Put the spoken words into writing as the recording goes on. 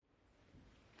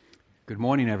Good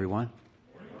morning, everyone.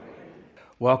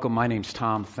 Welcome. My name's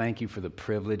Tom. Thank you for the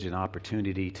privilege and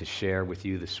opportunity to share with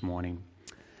you this morning.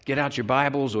 Get out your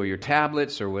Bibles or your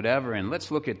tablets or whatever, and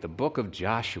let's look at the book of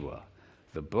Joshua.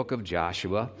 The book of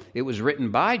Joshua. It was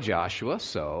written by Joshua,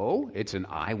 so it's an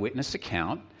eyewitness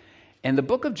account. And the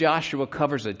book of Joshua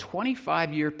covers a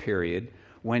 25-year period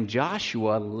when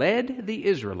Joshua led the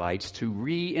Israelites to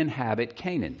re-inhabit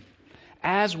Canaan,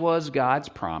 as was God's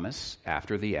promise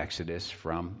after the Exodus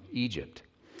from Egypt.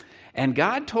 And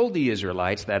God told the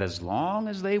Israelites that as long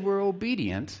as they were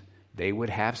obedient, they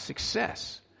would have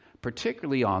success,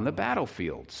 particularly on the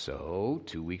battlefield. So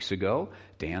 2 weeks ago,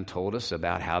 Dan told us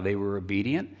about how they were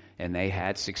obedient and they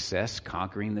had success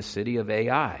conquering the city of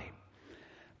Ai.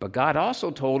 But God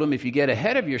also told them, if you get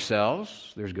ahead of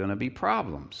yourselves, there's going to be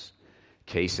problems.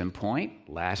 Case in point,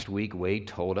 last week Wade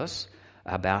told us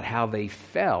about how they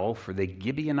fell for the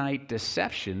Gibeonite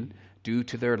deception due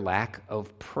to their lack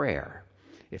of prayer.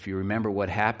 If you remember what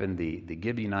happened, the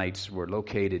Gibeonites were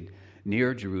located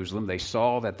near Jerusalem. They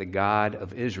saw that the God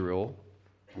of Israel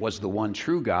was the one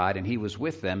true God, and he was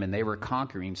with them, and they were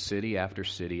conquering city after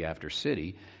city after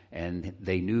city, and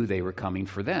they knew they were coming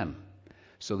for them.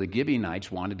 So the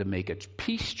Gibeonites wanted to make a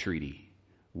peace treaty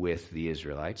with the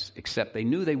Israelites, except they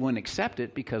knew they wouldn't accept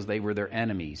it because they were their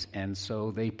enemies. And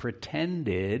so they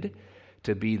pretended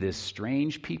to be this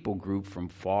strange people group from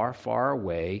far, far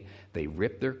away. They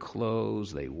ripped their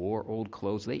clothes, they wore old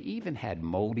clothes, they even had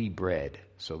moldy bread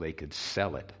so they could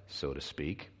sell it, so to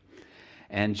speak.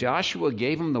 And Joshua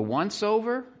gave them the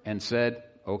once-over and said,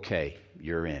 okay,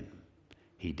 you're in.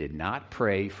 He did not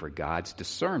pray for God's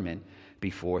discernment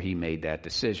before he made that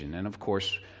decision. And of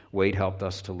course, Wade helped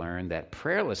us to learn that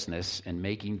prayerlessness and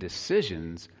making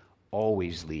decisions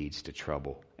always leads to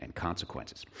trouble and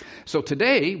consequences. So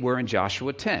today, we're in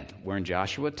Joshua 10. We're in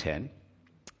Joshua 10,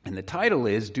 and the title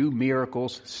is, Do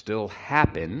Miracles Still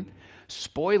Happen?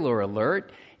 Spoiler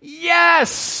alert,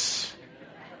 yes!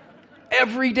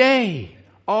 Every day,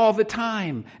 all the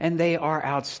time, and they are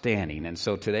outstanding. And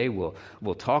so today,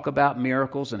 we'll talk about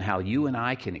miracles and how you and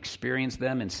I can experience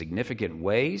them in significant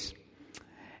ways.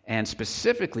 And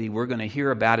specifically, we're going to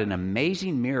hear about an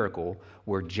amazing miracle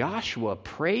where Joshua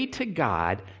prayed to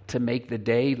God to make the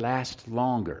day last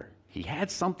longer. He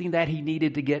had something that he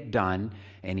needed to get done,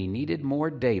 and he needed more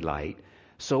daylight.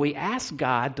 So he asked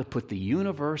God to put the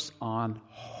universe on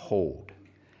hold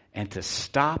and to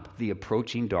stop the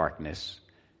approaching darkness,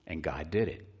 and God did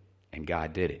it. And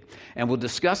God did it. And we'll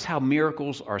discuss how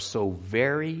miracles are so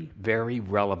very, very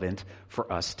relevant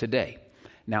for us today.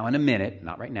 Now, in a minute,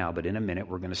 not right now, but in a minute,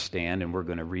 we're going to stand and we're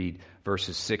going to read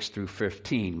verses 6 through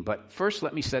 15. But first,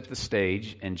 let me set the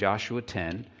stage in Joshua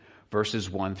 10, verses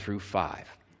 1 through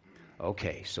 5.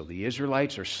 Okay, so the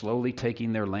Israelites are slowly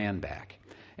taking their land back.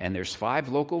 And there's 5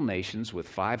 local nations with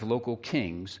 5 local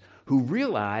kings who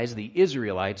realize the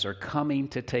Israelites are coming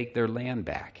to take their land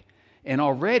back. And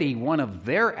already one of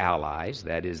their allies,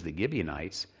 that is the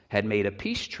Gibeonites, had made a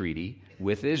peace treaty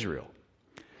with Israel.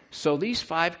 So these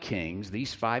 5 kings,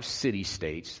 these 5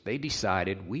 city-states, they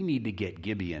decided we need to get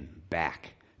Gibeon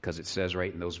back, because it says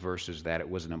right in those verses that it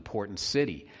was an important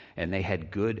city and they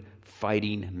had good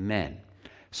fighting men.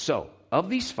 So of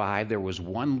these 5, there was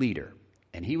one leader,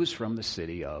 and he was from the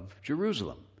city of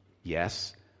Jerusalem.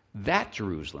 Yes, that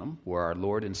Jerusalem where our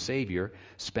Lord and Savior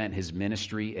spent his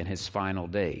ministry and his final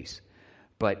days.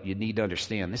 But you need to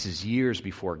understand, this is years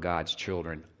before God's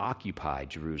children occupied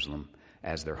Jerusalem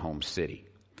as their home city.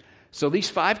 So these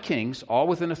 5 kings, all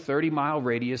within a 30-mile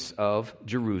radius of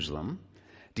Jerusalem,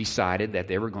 decided that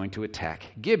they were going to attack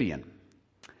Gibeon.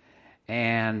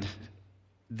 And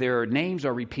their names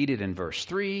are repeated in verse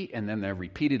 3, and then they're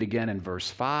repeated again in verse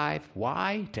 5.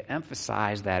 Why? To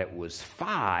emphasize that it was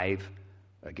 5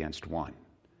 against 1.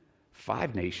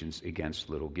 5 nations against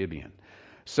little Gibeon.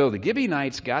 So the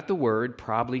Gibeonites got the word,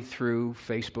 probably through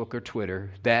Facebook or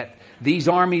Twitter, that these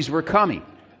armies were coming.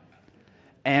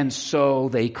 And so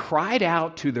they cried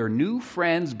out to their new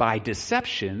friends by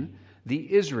deception,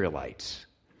 the Israelites.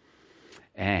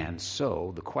 And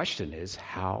so the question is,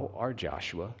 how are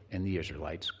Joshua and the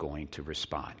Israelites going to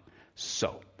respond?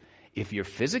 So, if you're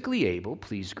physically able,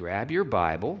 please grab your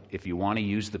Bible. If you want to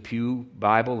use the Pew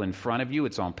Bible in front of you,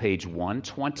 it's on page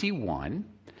 121.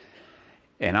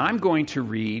 And I'm going to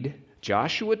read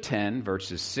Joshua 10,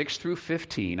 verses 6 through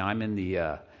 15. I'm in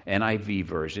the NIV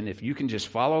version. If you can just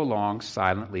follow along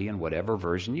silently in whatever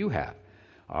version you have.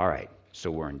 All right, so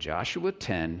we're in Joshua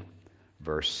 10,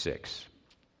 verse 6.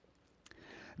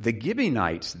 The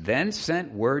Gibeonites then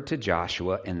sent word to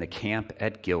Joshua in the camp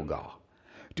at Gilgal.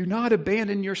 Do not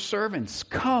abandon your servants.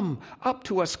 Come up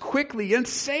to us quickly and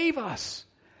save us.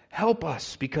 Help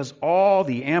us, because all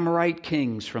the Amorite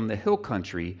kings from the hill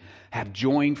country have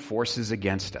joined forces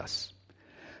against us."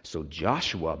 So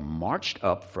Joshua marched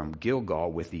up from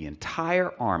Gilgal with the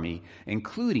entire army,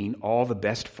 including all the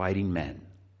best fighting men.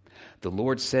 The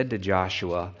Lord said to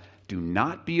Joshua, "Do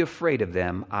not be afraid of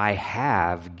them. I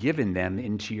have given them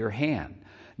into your hand.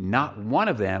 Not one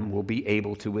of them will be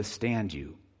able to withstand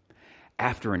you."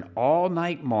 After an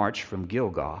all-night march from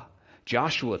Gilgal,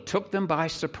 Joshua took them by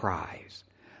surprise.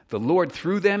 The Lord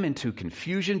threw them into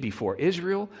confusion before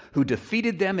Israel, who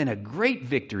defeated them in a great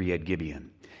victory at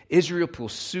Gibeon. Israel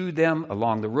pursued them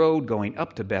along the road going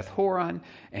up to Beth Horon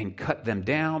and cut them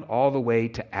down all the way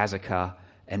to Azekah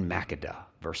and Makkedah.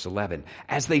 Verse 11,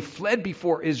 as they fled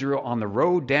before Israel on the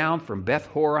road down from Beth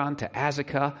Horon to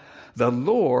Azekah, the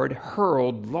Lord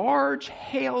hurled large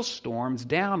hailstorms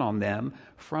down on them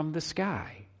from the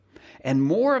sky. And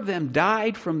more of them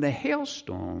died from the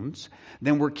hailstones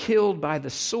than were killed by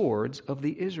the swords of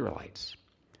the Israelites.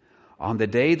 On the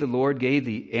day the Lord gave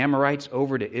the Amorites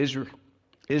over to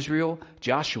Israel,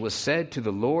 Joshua said to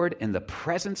the Lord in the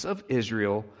presence of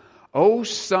Israel, "O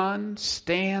sun,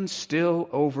 stand still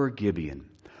over Gibeon.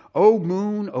 O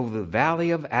moon, over the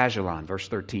valley of Ajalon." Verse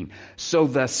 13. So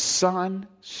the sun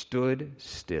stood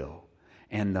still,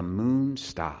 and the moon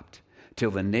stopped,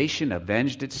 till the nation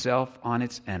avenged itself on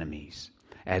its enemies,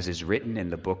 as is written in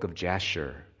the book of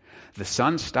Jasher. The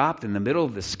sun stopped in the middle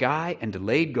of the sky and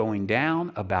delayed going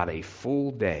down about a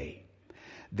full day.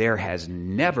 There has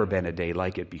never been a day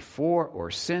like it before or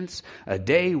since, a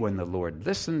day when the Lord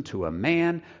listened to a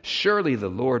man. Surely the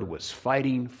Lord was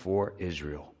fighting for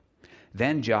Israel.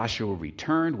 Then Joshua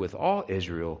returned with all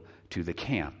Israel to the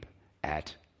camp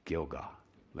at Gilgal.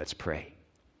 Let's pray.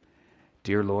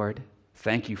 Dear Lord,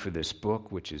 thank you for this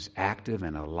book, which is active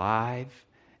and alive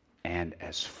and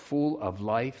as full of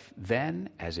life then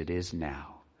as it is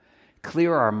now.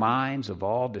 Clear our minds of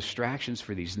all distractions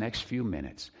for these next few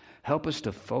minutes. Help us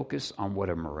to focus on what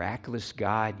a miraculous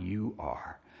God you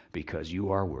are, because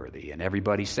you are worthy. And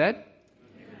everybody said,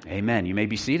 Amen. You may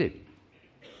be seated.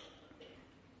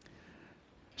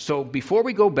 So before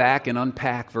we go back and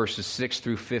unpack verses 6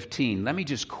 through 15, let me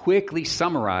just quickly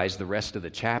summarize the rest of the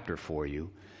chapter for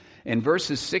you. In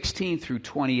verses 16 through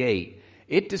 28,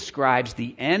 it describes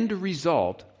the end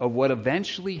result of what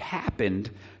eventually happened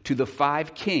to the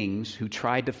 5 kings who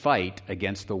tried to fight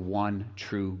against the one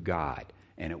true God,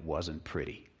 and it wasn't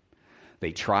pretty.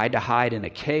 They tried to hide in a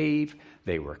cave,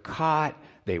 they were caught,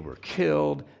 they were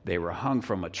killed, they were hung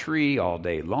from a tree all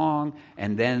day long,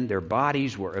 and then their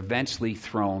bodies were eventually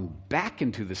thrown back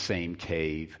into the same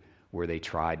cave where they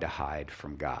tried to hide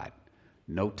from God.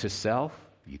 Note to self,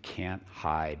 you can't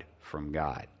hide from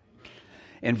God.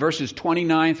 In verses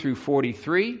 29 through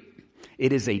 43,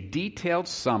 it is a detailed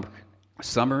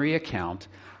summary account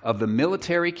of the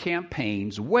military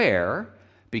campaigns where,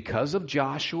 because of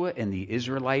Joshua and the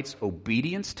Israelites'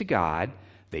 obedience to God,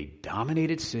 they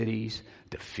dominated cities,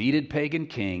 defeated pagan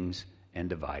kings, and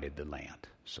divided the land.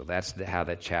 So that's how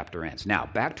that chapter ends. Now,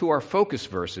 back to our focus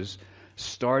verses,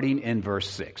 starting in verse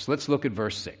 6. Let's look at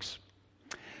verse 6.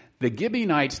 The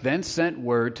Gibeonites then sent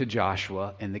word to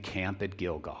Joshua in the camp at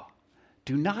Gilgal.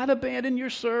 "Do not abandon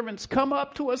your servants. Come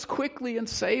up to us quickly and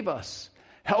save us.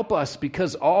 Help us,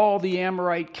 because all the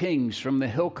Amorite kings from the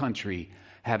hill country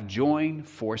have joined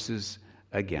forces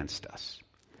against us."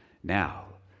 Now,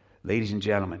 ladies and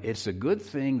gentlemen, it's a good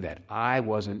thing that I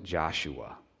wasn't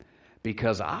Joshua,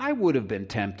 because I would have been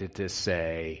tempted to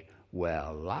say,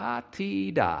 well,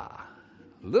 la-ti-da,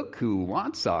 look who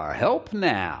wants our help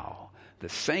now. The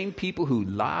same people who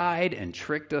lied and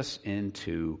tricked us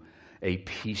into a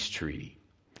peace treaty.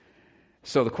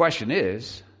 So the question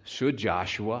is, should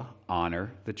Joshua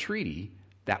honor the treaty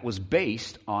that was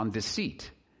based on deceit?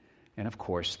 And of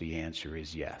course, the answer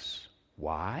is yes.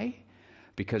 Why?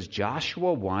 Because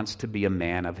Joshua wants to be a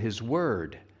man of his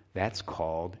word. That's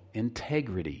called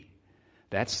integrity.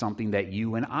 That's something that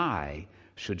you and I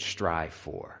should strive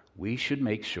for. We should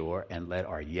make sure and let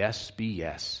our yes be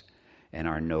yes and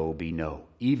our no be no,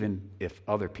 even if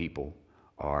other people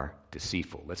are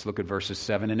deceitful. Let's look at verses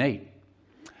 7 and 8.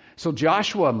 So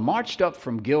Joshua marched up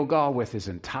from Gilgal with his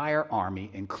entire army,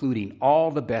 including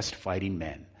all the best fighting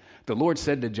men. The Lord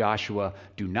said to Joshua,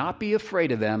 "Do not be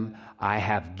afraid of them. I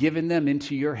have given them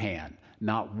into your hand.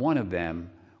 Not one of them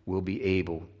will be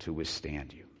able to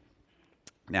withstand you."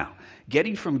 Now,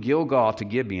 getting from Gilgal to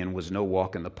Gibeon was no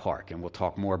walk in the park, and we'll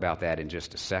talk more about that in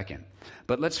just a second.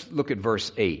 But let's look at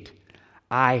verse 8.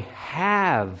 "I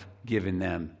have given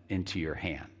them into your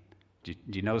hand." Do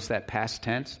you notice that past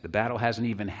tense? The battle hasn't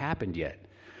even happened yet.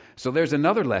 So there's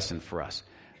another lesson for us.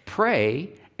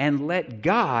 Pray and let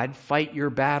God fight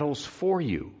your battles for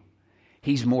you.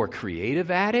 He's more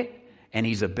creative at it, and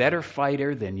he's a better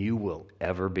fighter than you will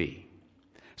ever be.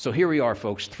 So here we are,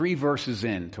 folks, 3 verses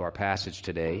into our passage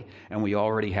today, and we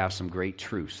already have some great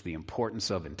truths: the importance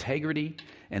of integrity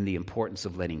and the importance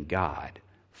of letting God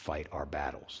fight our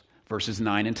battles. Verses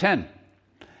 9 and 10.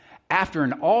 After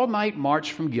an all-night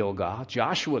march from Gilgal,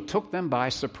 Joshua took them by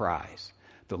surprise.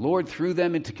 The Lord threw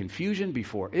them into confusion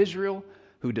before Israel,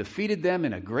 who defeated them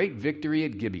in a great victory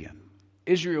at Gibeon.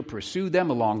 Israel pursued them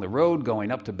along the road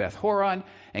going up to Beth Horon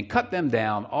and cut them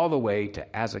down all the way to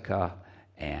Azekah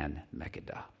and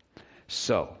Makkedah.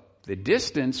 So, the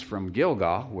distance from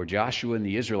Gilgal, where Joshua and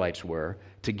the Israelites were,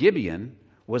 to Gibeon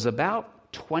was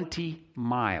about 20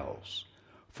 miles.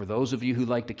 For those of you who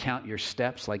like to count your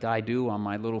steps like I do on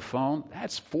my little phone,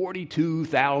 that's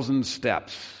 42,000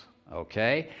 steps,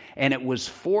 okay? And it was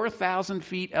 4,000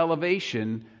 feet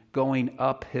elevation going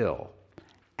uphill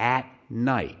at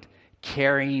night,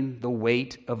 carrying the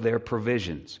weight of their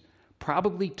provisions.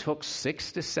 Probably took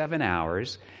 6 to 7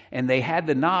 hours, and they had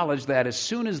the knowledge that as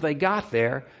soon as they got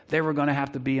there, they were going to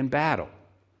have to be in battle.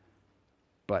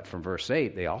 But from verse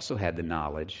 8, they also had the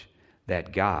knowledge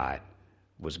that God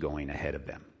was going ahead of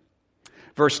them.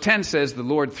 Verse 10 says, the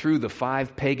Lord threw the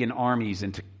 5 pagan armies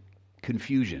into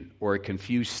confusion, or a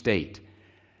confused state.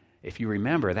 If you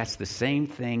remember, that's the same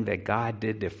thing that God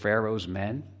did to Pharaoh's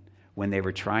men when they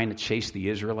were trying to chase the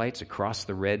Israelites across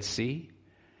the Red Sea.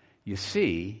 You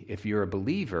see, if you're a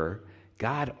believer,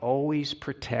 God always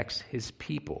protects his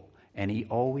people, and he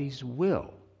always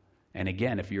will. And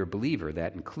again, if you're a believer,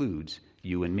 that includes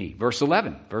you and me. Verse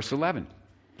 11.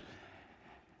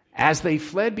 As they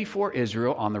fled before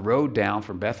Israel on the road down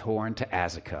from Beth Horon to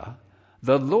Azekah,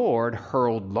 the Lord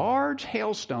hurled large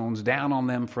hailstones down on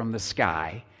them from the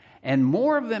sky, and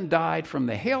more of them died from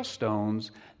the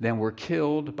hailstones than were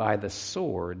killed by the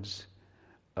swords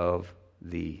of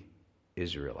the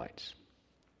Israelites.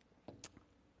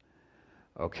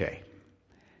 Okay.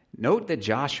 Note that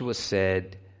Joshua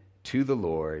said to the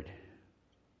Lord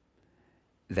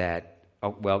that,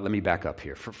 let me back up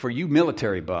here. For you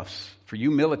military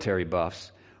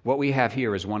buffs, what we have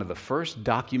here is one of the first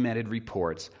documented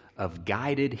reports of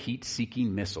guided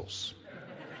heat-seeking missiles.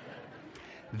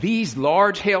 These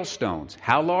large hailstones,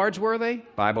 how large were they?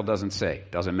 Bible doesn't say,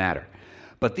 doesn't matter.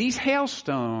 But these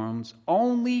hailstones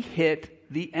only hit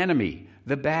the enemy,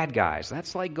 the bad guys.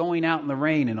 That's like going out in the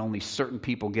rain and only certain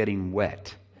people getting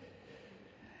wet.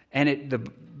 And the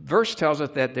verse tells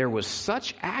us that there was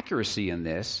such accuracy in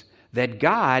this that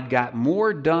God got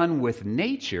more done with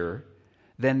nature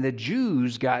than the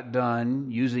Jews got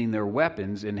done using their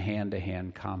weapons in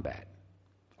hand-to-hand combat.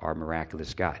 Our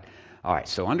miraculous God. All right,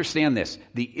 so understand this.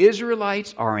 The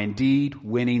Israelites are indeed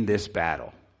winning this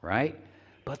battle, right?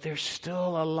 But there's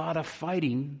still a lot of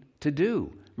fighting to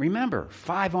do. Remember,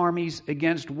 5 armies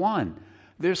against 1.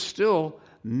 There's still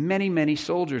many, many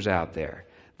soldiers out there.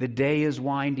 The day is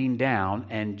winding down,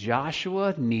 and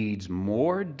Joshua needs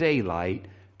more daylight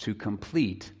to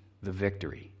complete the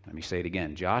victory. Let me say it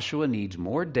again. Joshua needs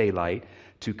more daylight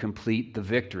to complete the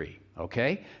victory,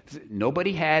 okay?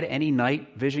 Nobody had any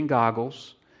night vision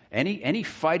goggles. Any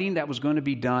fighting that was going to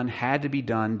be done had to be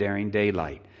done during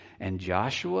daylight. And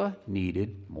Joshua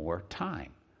needed more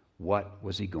time. What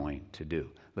was he going to do?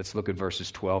 Let's look at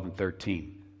verses 12 and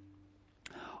 13.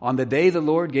 On the day the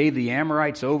Lord gave the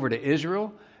Amorites over to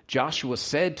Israel, Joshua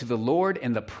said to the Lord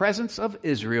in the presence of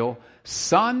Israel,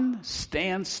 "Sun,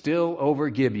 stand still over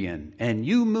Gibeon, and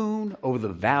you, moon, over the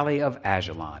valley of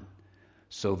Ajalon."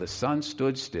 So the sun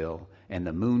stood still, and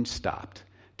the moon stopped,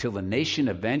 till the nation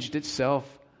avenged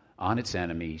itself on its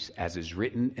enemies, as is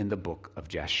written in the book of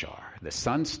Jashar. The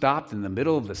sun stopped in the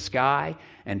middle of the sky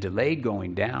and delayed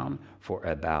going down for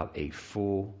about a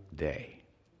full day.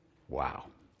 Wow.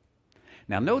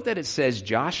 Now note that it says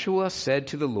Joshua said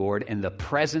to the Lord in the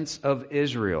presence of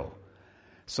Israel.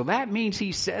 So that means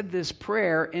he said this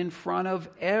prayer in front of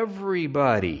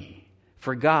everybody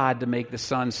for God to make the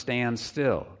sun stand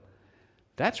still.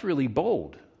 That's really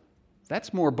bold.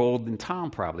 That's more bold than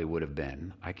Tom probably would have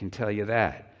been. I can tell you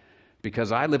that.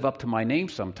 Because I live up to my name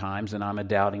sometimes and I'm a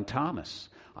doubting Thomas.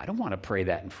 I don't want to pray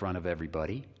that in front of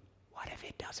everybody. What if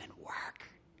it doesn't work?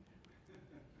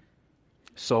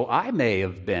 So I may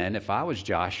have been, if I was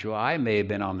Joshua, I may have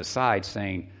been on the side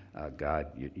saying, God,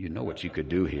 you know what you could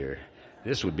do here.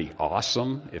 This would be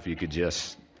awesome if you could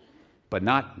just, but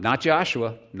not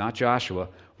Joshua,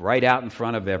 right out in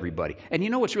front of everybody. And you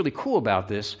know what's really cool about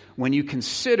this? When you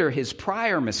consider his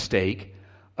prior mistake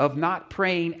of not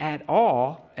praying at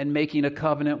all and making a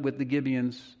covenant with the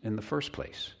Gibeons in the first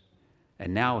place.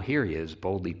 And now here he is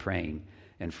boldly praying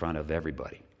in front of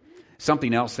everybody.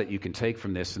 Something else that you can take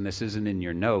from this, and this isn't in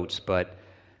your notes, but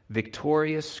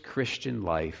Victorious Christian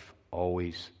life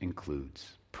always includes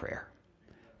prayer.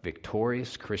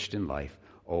 Victorious Christian life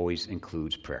always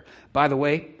includes prayer. By the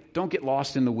way, don't get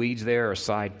lost in the weeds there or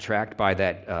sidetracked by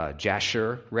that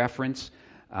Jasher reference.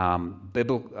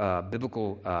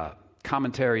 Biblical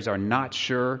commentaries are not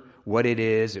sure what it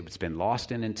is. It's been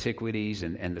lost in antiquities,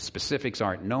 and the specifics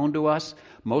aren't known to us.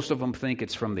 Most of them think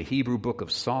it's from the Hebrew book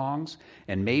of Songs,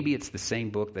 and maybe it's the same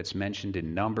book that's mentioned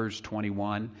in Numbers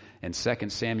 21 and 2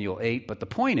 Samuel 8. But the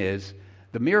point is,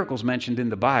 the miracle's mentioned in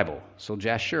the Bible, so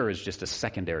Jasher is just a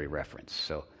secondary reference.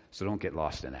 So don't get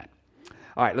lost in that.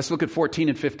 All right, let's look at 14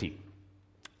 and 15.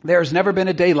 There's never been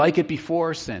a day like it before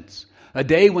or since, a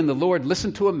day when the Lord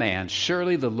listened to a man.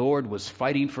 Surely the Lord was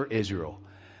fighting for Israel.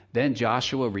 Then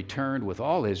Joshua returned with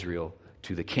all Israel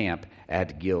to the camp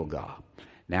at Gilgal.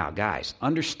 Now, guys,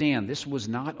 understand this was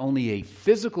not only a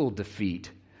physical defeat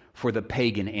for the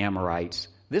pagan Amorites,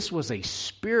 this was a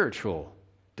spiritual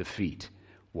defeat.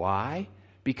 Why?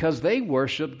 Because they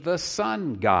worshiped the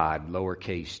sun god,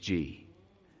 lowercase g.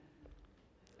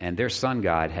 And their sun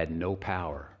god had no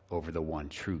power over the one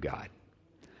true God.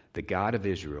 The God of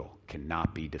Israel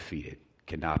cannot be defeated.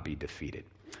 Cannot be defeated.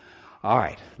 All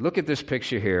right, look at this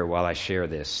picture here while I share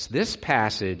this. This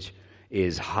passage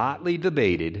is hotly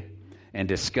debated and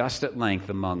discussed at length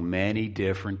among many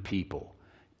different people.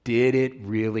 Did it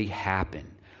really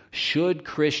happen? Should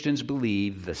Christians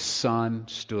believe the sun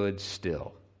stood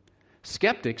still?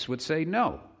 Skeptics would say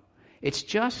no. It's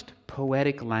just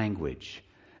poetic language,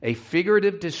 a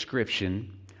figurative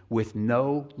description with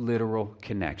no literal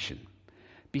connection.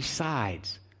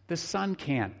 Besides, the sun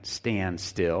can't stand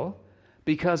still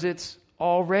because it's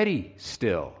already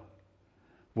still.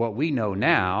 What we know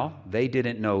now, they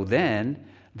didn't know then.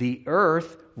 The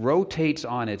earth rotates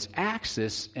on its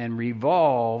axis and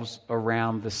revolves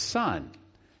around the sun,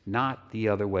 not the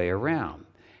other way around.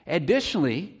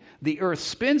 Additionally, the earth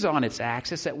spins on its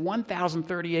axis at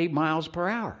 1,038 miles per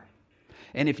hour.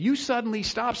 And if you suddenly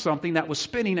stop something that was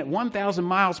spinning at 1,000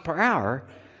 miles per hour,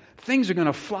 things are going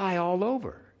to fly all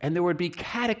over. And there would be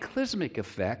cataclysmic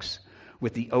effects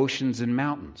with the oceans and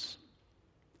mountains.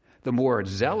 The more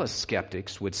zealous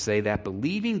skeptics would say that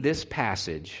believing this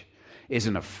passage is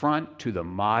an affront to the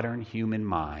modern human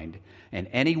mind, and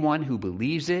anyone who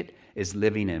believes it is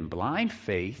living in blind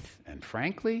faith and,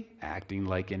 frankly, acting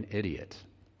like an idiot.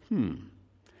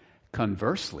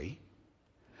 Conversely,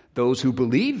 those who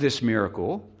believe this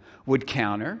miracle would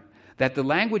counter that the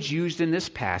language used in this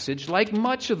passage, like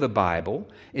much of the Bible,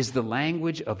 is the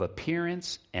language of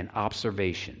appearance and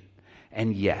observation.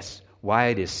 And yes, while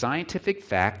it is scientific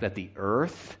fact that the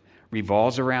earth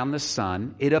revolves around the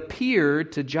sun, it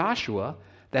appeared to Joshua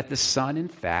that the sun, in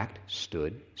fact,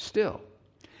 stood still.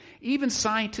 Even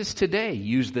scientists today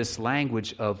use this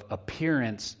language of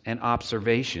appearance and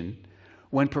observation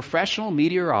when professional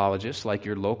meteorologists, like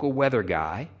your local weather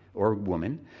guy or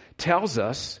woman, tells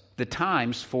us the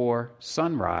times for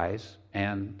sunrise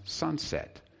and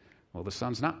sunset. Well, the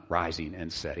sun's not rising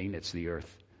and setting, it's the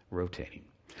earth rotating.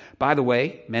 By the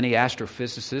way, many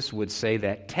astrophysicists would say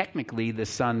that technically the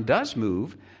sun does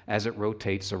move as it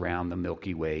rotates around the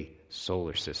Milky Way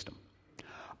solar system.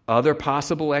 Other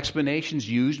possible explanations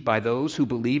used by those who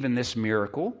believe in this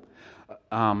miracle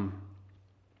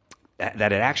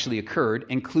that it actually occurred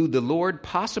include the Lord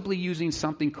possibly using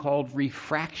something called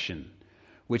refraction,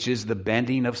 which is the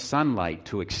bending of sunlight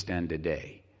to extend a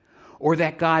day, or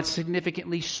that God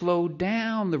significantly slowed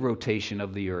down the rotation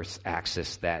of the Earth's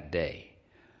axis that day.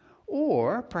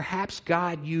 Or perhaps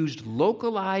God used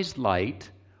localized light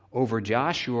over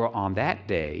Joshua on that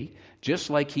day, just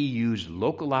like he used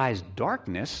localized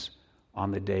darkness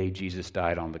on the day Jesus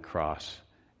died on the cross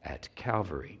at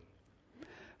Calvary.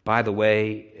 By the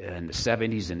way, in the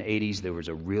 70s and 80s, there was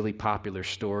a really popular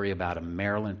story about a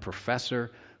Maryland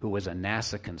professor who was a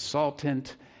NASA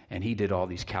consultant, and he did all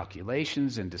these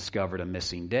calculations and discovered a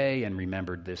missing day and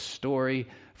remembered this story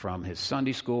from his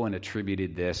Sunday school and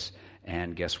attributed this,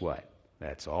 and guess what?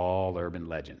 That's all urban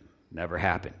legend. Never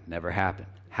happened. Never happened.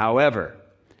 However,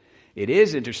 it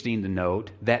is interesting to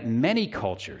note that many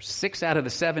cultures, 6 out of the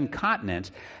 7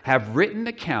 continents, have written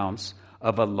accounts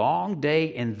of a long day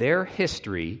in their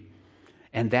history,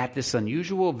 and that this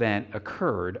unusual event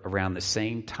occurred around the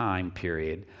same time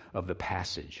period of the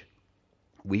passage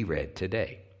we read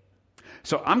today.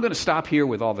 So I'm going to stop here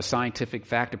with all the scientific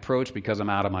fact approach because I'm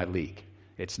out of my league.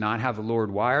 It's not how the Lord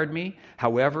wired me.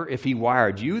 However, if he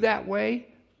wired you that way,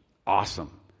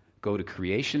 awesome. Go to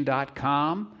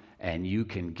creation.com and you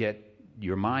can get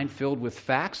your mind filled with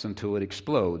facts until it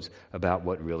explodes about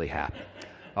what really happened.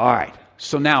 All right,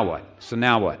 so now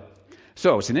what?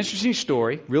 So it's an interesting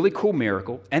story, really cool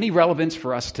miracle. Any relevance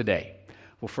for us today?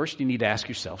 Well, first you need to ask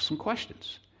yourself some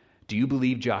questions. Do you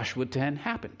believe Joshua 10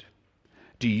 happened?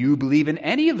 Do you believe in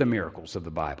any of the miracles of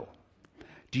the Bible?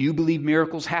 Do you believe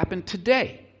miracles happen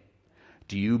today?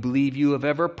 Do you believe you have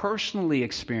ever personally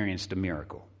experienced a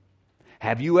miracle?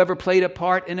 Have you ever played a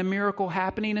part in a miracle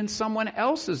happening in someone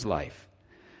else's life?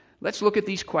 Let's look at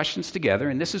these questions together,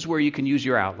 and this is where you can use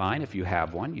your outline if you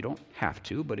have one. You don't have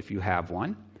to, but if you have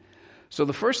one. So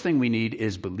the first thing we need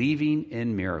is believing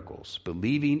in miracles.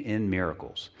 Believing in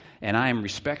miracles. And I am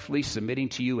respectfully submitting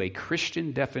to you a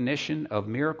Christian definition of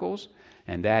miracles,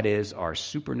 and that is our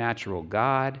supernatural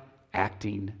God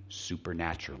acting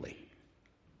supernaturally.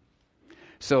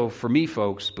 So for me,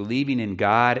 folks, believing in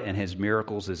God and His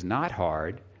miracles is not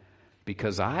hard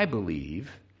because I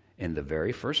believe in the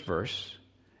very first verse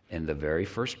in the very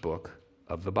first book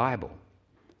of the Bible.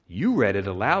 You read it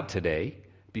aloud today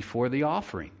before the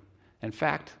offering. In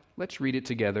fact, let's read it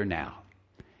together now.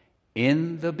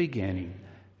 In the beginning,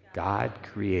 God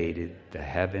created the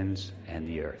heavens and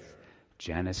the earth.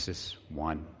 Genesis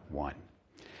 1:1.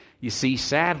 You see,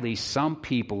 sadly, some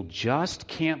people just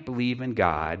can't believe in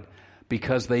God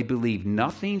because they believe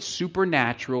nothing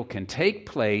supernatural can take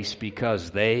place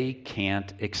because they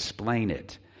can't explain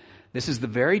it. This is the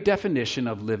very definition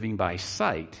of living by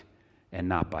sight and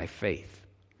not by faith.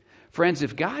 Friends,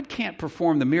 if God can't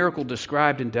perform the miracle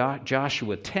described in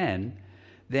Joshua 10,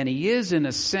 then He is, in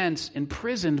a sense,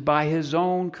 imprisoned by His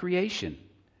own creation.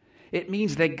 It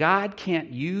means that God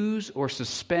can't use or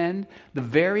suspend the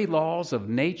very laws of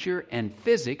nature and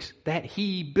physics that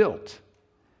He built.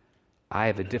 I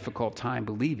have a difficult time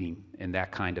believing in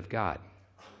that kind of God.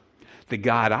 The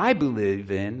God I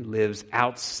believe in lives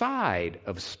outside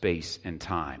of space and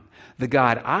time. The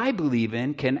God I believe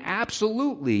in can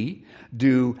absolutely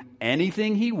do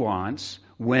anything He wants,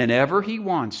 whenever He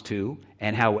wants to,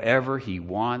 and however He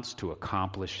wants to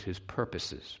accomplish His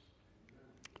purposes.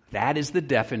 That is the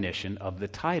definition of the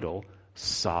title,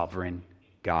 Sovereign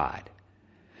God.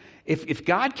 If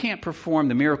God can't perform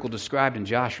the miracle described in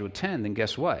Joshua 10, then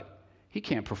guess what? He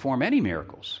can't perform any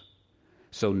miracles.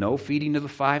 So no feeding of the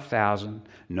 5,000,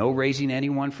 no raising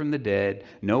anyone from the dead,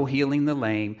 no healing the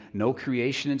lame, no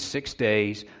creation in 6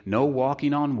 days, no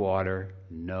walking on water,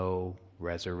 no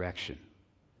resurrection.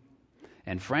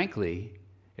 And frankly,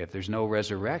 if there's no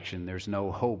resurrection, there's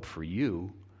no hope for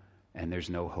you, and there's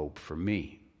no hope for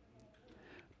me.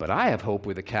 But I have hope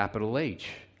with a capital H,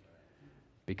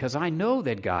 because I know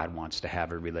that God wants to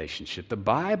have a relationship. The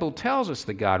Bible tells us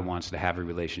that God wants to have a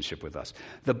relationship with us.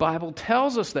 The Bible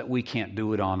tells us that we can't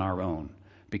do it on our own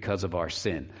because of our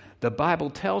sin. The Bible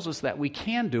tells us that we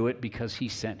can do it because He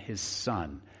sent His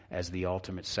Son as the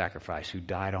ultimate sacrifice, who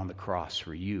died on the cross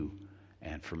for you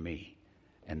and for me.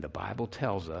 And the Bible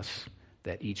tells us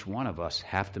that each one of us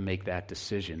have to make that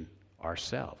decision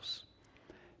ourselves.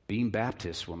 Being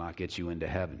Baptist will not get you into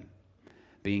heaven.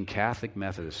 Being Catholic,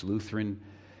 Methodist, Lutheran,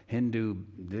 Hindu,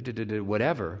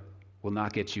 whatever, will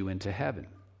not get you into heaven.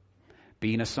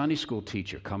 Being a Sunday school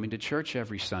teacher, coming to church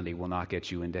every Sunday will not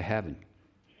get you into heaven.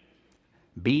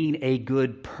 Being a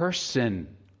good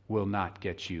person will not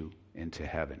get you into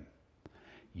heaven.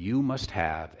 You must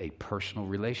have a personal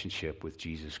relationship with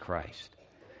Jesus Christ.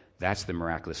 That's the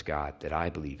miraculous God that I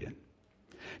believe in.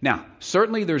 Now,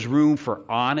 certainly there's room for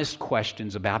honest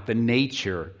questions about the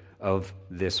nature of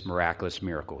this miraculous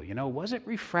miracle. You know, was it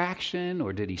refraction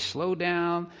or did He slow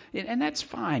down? And that's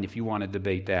fine if you want to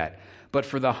debate that. But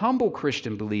for the humble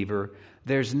Christian believer,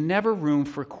 there's never room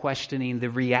for questioning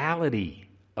the reality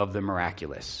of the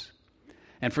miraculous.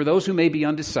 And for those who may be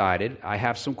undecided, I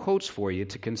have some quotes for you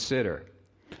to consider.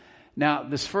 Now,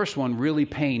 this first one really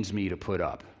pains me to put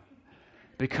up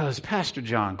because Pastor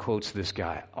John quotes this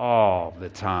guy all the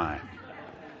time.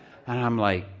 And I'm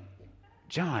like,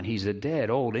 John, he's a dead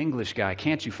old English guy.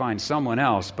 Can't you find someone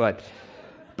else? But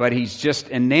he's just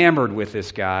enamored with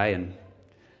this guy. And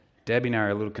Debbie and I are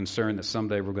a little concerned that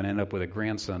someday we're going to end up with a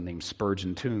grandson named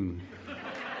Spurgeon Toon.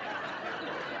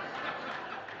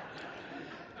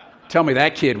 Tell me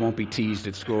that kid won't be teased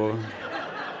at school.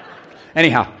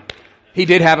 Anyhow, he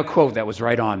did have a quote that was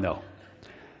right on, though.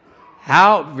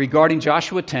 Regarding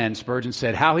Joshua 10, Spurgeon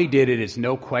said, how he did it is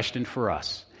no question for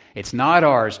us. It's not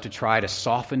ours to try to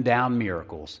soften down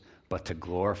miracles, but to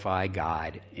glorify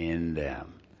God in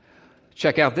them.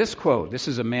 Check out this quote. This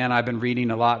is a man I've been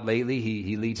reading a lot lately.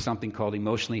 He leads something called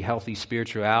Emotionally Healthy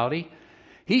Spirituality.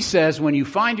 He says, when you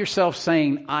find yourself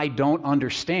saying, I don't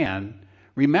understand,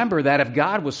 remember that if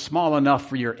God was small enough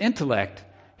for your intellect,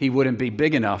 He wouldn't be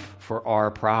big enough for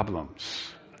our problems.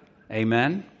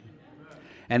 Amen?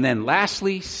 And then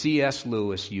lastly, C.S.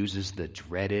 Lewis uses the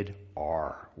dreaded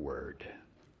R word.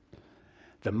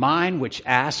 The mind which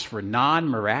asks for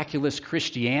non-miraculous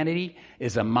Christianity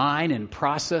is a mind in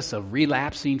process of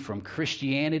relapsing from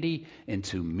Christianity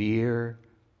into mere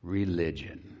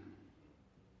religion.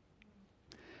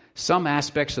 Some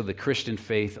aspects of the Christian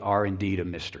faith are indeed a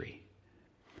mystery.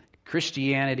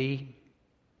 Christianity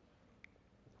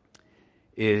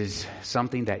is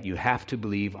something that you have to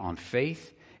believe on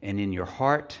faith and in your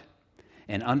heart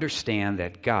and understand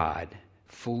that God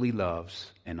fully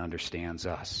loves and understands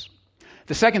us.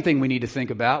 The second thing we need to think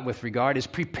about with regard is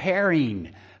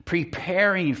preparing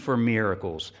for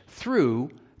miracles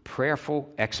through prayerful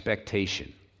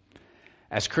expectation.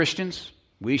 As Christians,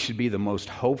 we should be the most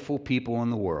hopeful people in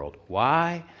the world.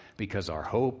 Why? Because our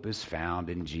hope is found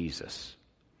in Jesus.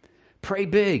 Pray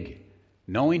big,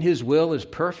 knowing His will is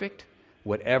perfect,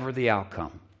 whatever the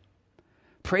outcome.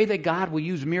 Pray that God will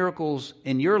use miracles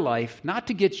in your life, not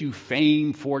to get you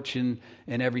fame, fortune,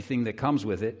 and everything that comes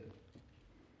with it.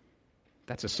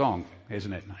 That's a song,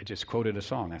 isn't it? I just quoted a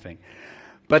song, I think.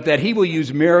 But that He will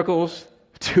use miracles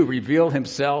to reveal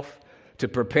Himself, to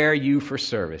prepare you for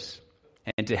service,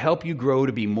 and to help you grow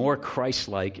to be more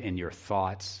Christ-like in your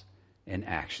thoughts and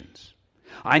actions.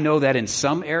 I know that in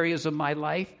some areas of my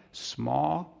life,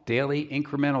 small, daily,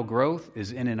 incremental growth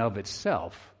is in and of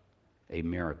itself a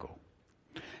miracle.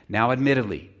 Now,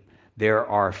 admittedly, there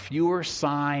are fewer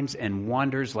signs and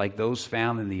wonders like those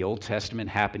found in the Old Testament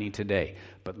happening today.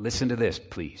 But listen to this,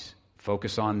 please.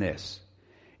 Focus on this.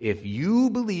 If you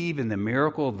believe in the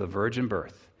miracle of the virgin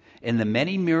birth, in the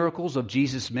many miracles of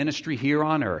Jesus' ministry here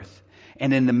on earth,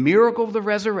 and in the miracle of the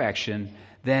resurrection,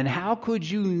 then how could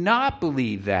you not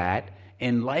believe that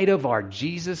in light of our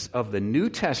Jesus of the New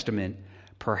Testament,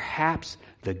 perhaps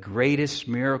the greatest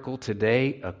miracle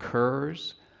today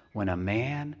occurs when a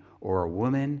man or a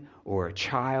woman or a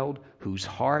child whose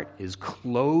heart is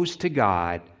closed to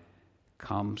God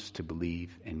comes to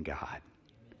believe in God,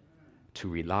 to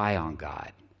rely on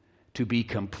God, to be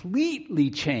completely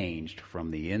changed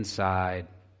from the inside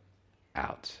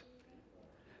out.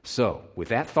 So, with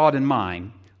that thought in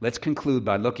mind, let's conclude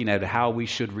by looking at how we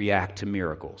should react to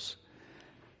miracles.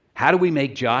 How do we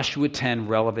make Joshua 10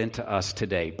 relevant to us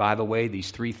today? By the way, these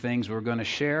three things we're going to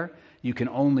share, you can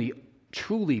only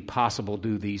truly possible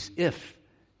do these if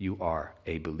you are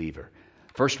a believer.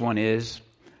 First one is,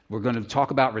 we're going to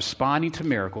talk about responding to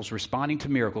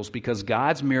miracles because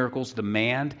God's miracles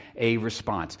demand a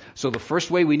response. So the first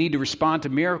way we need to respond to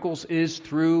miracles is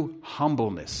through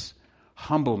humbleness.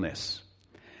 Humbleness.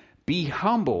 Be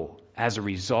humble as a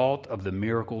result of the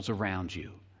miracles around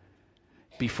you.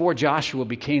 Before Joshua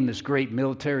became this great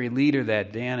military leader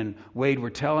that Dan and Wade were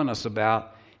telling us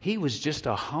about, he was just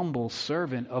a humble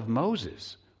servant of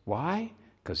Moses. Why?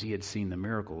 Because he had seen the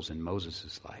miracles in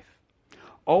Moses' life.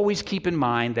 Always keep in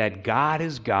mind that God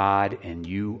is God and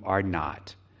you are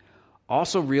not.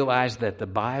 Also realize that the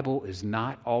Bible is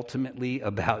not ultimately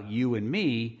about you and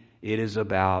me. It is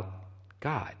about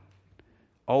God.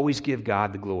 Always give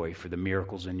God the glory for the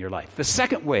miracles in your life. The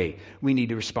second way we need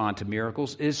to respond to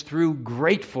miracles is through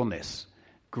gratefulness.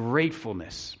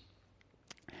 Gratefulness.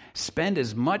 Spend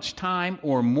as much time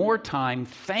or more time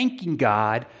thanking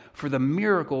God for the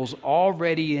miracles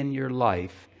already in your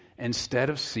life instead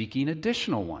of seeking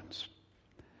additional ones.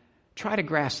 Try to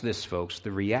grasp this, folks,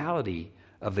 the reality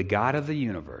of the God of the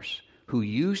universe who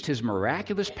used His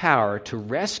miraculous power to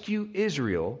rescue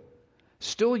Israel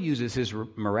still uses His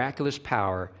miraculous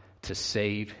power to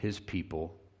save His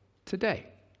people today.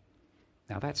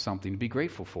 Now that's something to be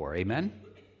grateful for. Amen?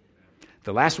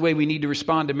 The last way we need to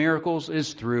respond to miracles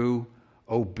is through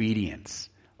obedience.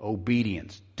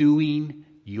 Obedience. Doing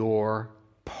your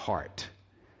part.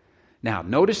 Now,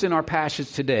 notice in our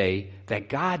passage today that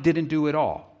God didn't do it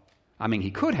all. I mean,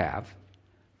 He could have,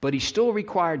 but He still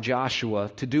required Joshua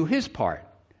to do his part.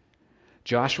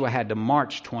 Joshua had to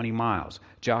march 20 miles.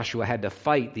 Joshua had to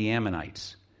fight the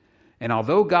Ammonites. And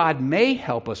although God may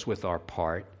help us with our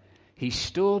part, He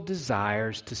still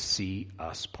desires to see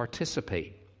us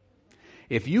participate.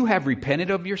 If you have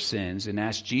repented of your sins and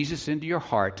asked Jesus into your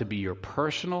heart to be your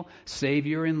personal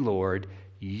Savior and Lord,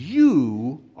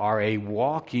 you are a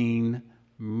walking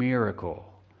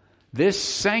miracle. This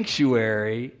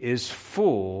sanctuary is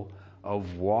full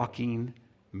of walking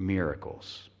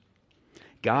miracles.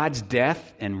 God's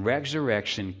death and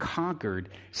resurrection conquered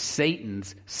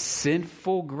Satan's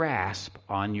sinful grasp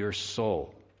on your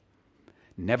soul.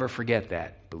 Never forget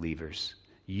that, believers.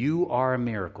 You are a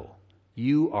miracle.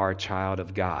 You are a child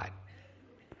of God.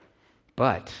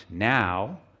 But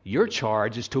now, your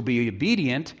charge is to be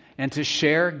obedient and to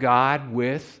share God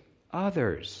with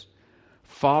others.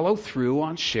 Follow through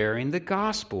on sharing the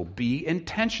gospel. Be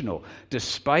intentional,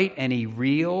 despite any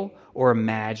real or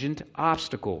imagined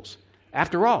obstacles.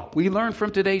 After all, we learn from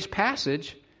today's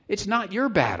passage, it's not your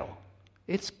battle.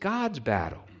 It's God's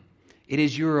battle. It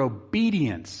is your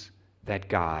obedience that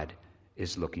God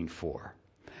is looking for.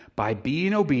 By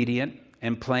being obedient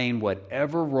and playing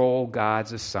whatever role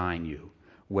God's assigned you,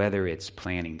 whether it's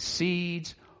planting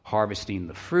seeds, harvesting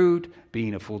the fruit,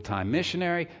 being a full-time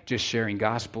missionary, just sharing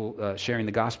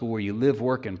the gospel where you live,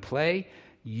 work, and play,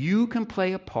 you can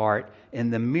play a part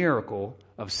in the miracle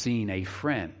of seeing a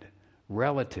friend,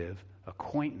 relative,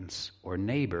 acquaintance, or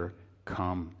neighbor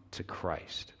come to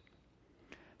Christ.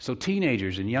 So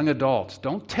teenagers and young adults,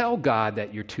 don't tell God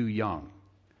that you're too young,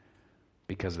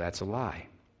 because that's a lie.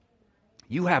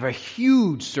 You have a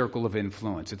huge circle of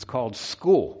influence. It's called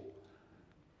school.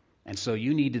 And so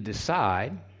you need to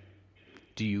decide,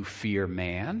 do you fear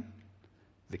man?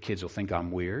 The kids will think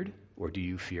I'm weird. Or do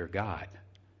you fear God?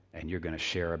 And you're going to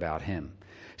share about him.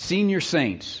 Senior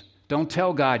saints, don't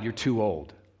tell God you're too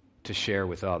old to share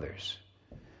with others.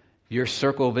 Your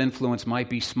circle of influence might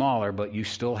be smaller, but you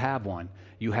still have one.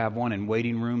 You have one in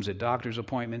waiting rooms at doctor's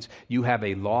appointments. You have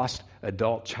a lost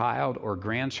adult child or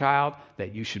grandchild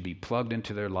that you should be plugged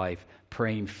into their life,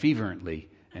 praying fervently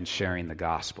and sharing the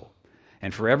gospel.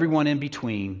 And for everyone in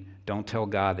between, don't tell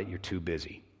God that you're too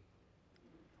busy.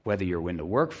 Whether you're in the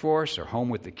workforce or home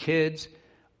with the kids,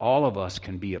 all of us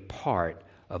can be a part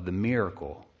of the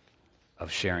miracle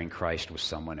of sharing Christ with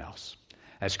someone else.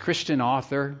 As Christian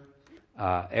author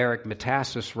Eric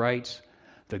Metaxas writes,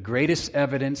 the greatest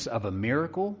evidence of a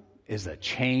miracle is a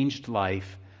changed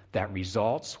life that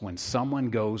results when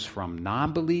someone goes from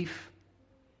non-belief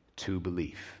to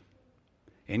belief.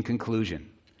 In conclusion,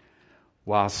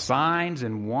 while signs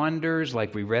and wonders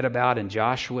like we read about in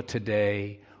Joshua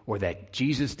today, or that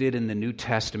Jesus did in the New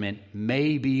Testament,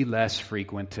 may be less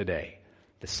frequent today,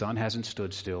 the sun hasn't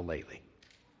stood still lately.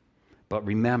 But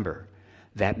remember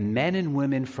that men and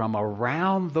women from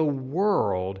around the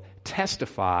world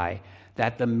testify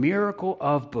that the miracle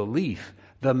of belief,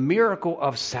 the miracle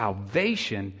of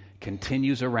salvation,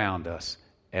 continues around us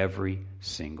every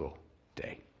single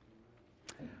day.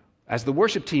 As the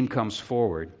worship team comes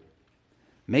forward,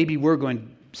 maybe we're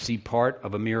going to see part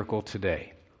of a miracle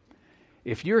today.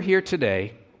 If you're here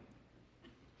today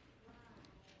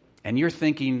and you're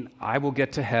thinking, I will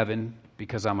get to heaven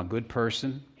because I'm a good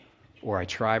person or I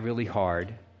try really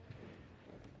hard,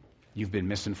 you've been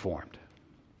misinformed.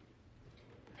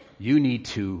 You need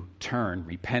to turn,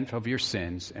 repent of your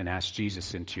sins, and ask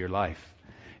Jesus into your life.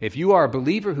 If you are a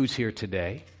believer who's here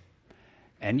today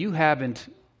and you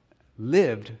haven't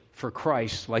lived for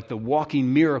Christ like the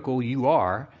walking miracle you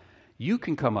are, you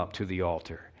can come up to the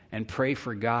altar and pray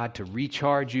for God to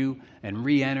recharge you and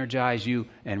re-energize you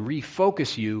and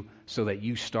refocus you so that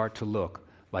you start to look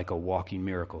like a walking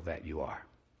miracle that you are.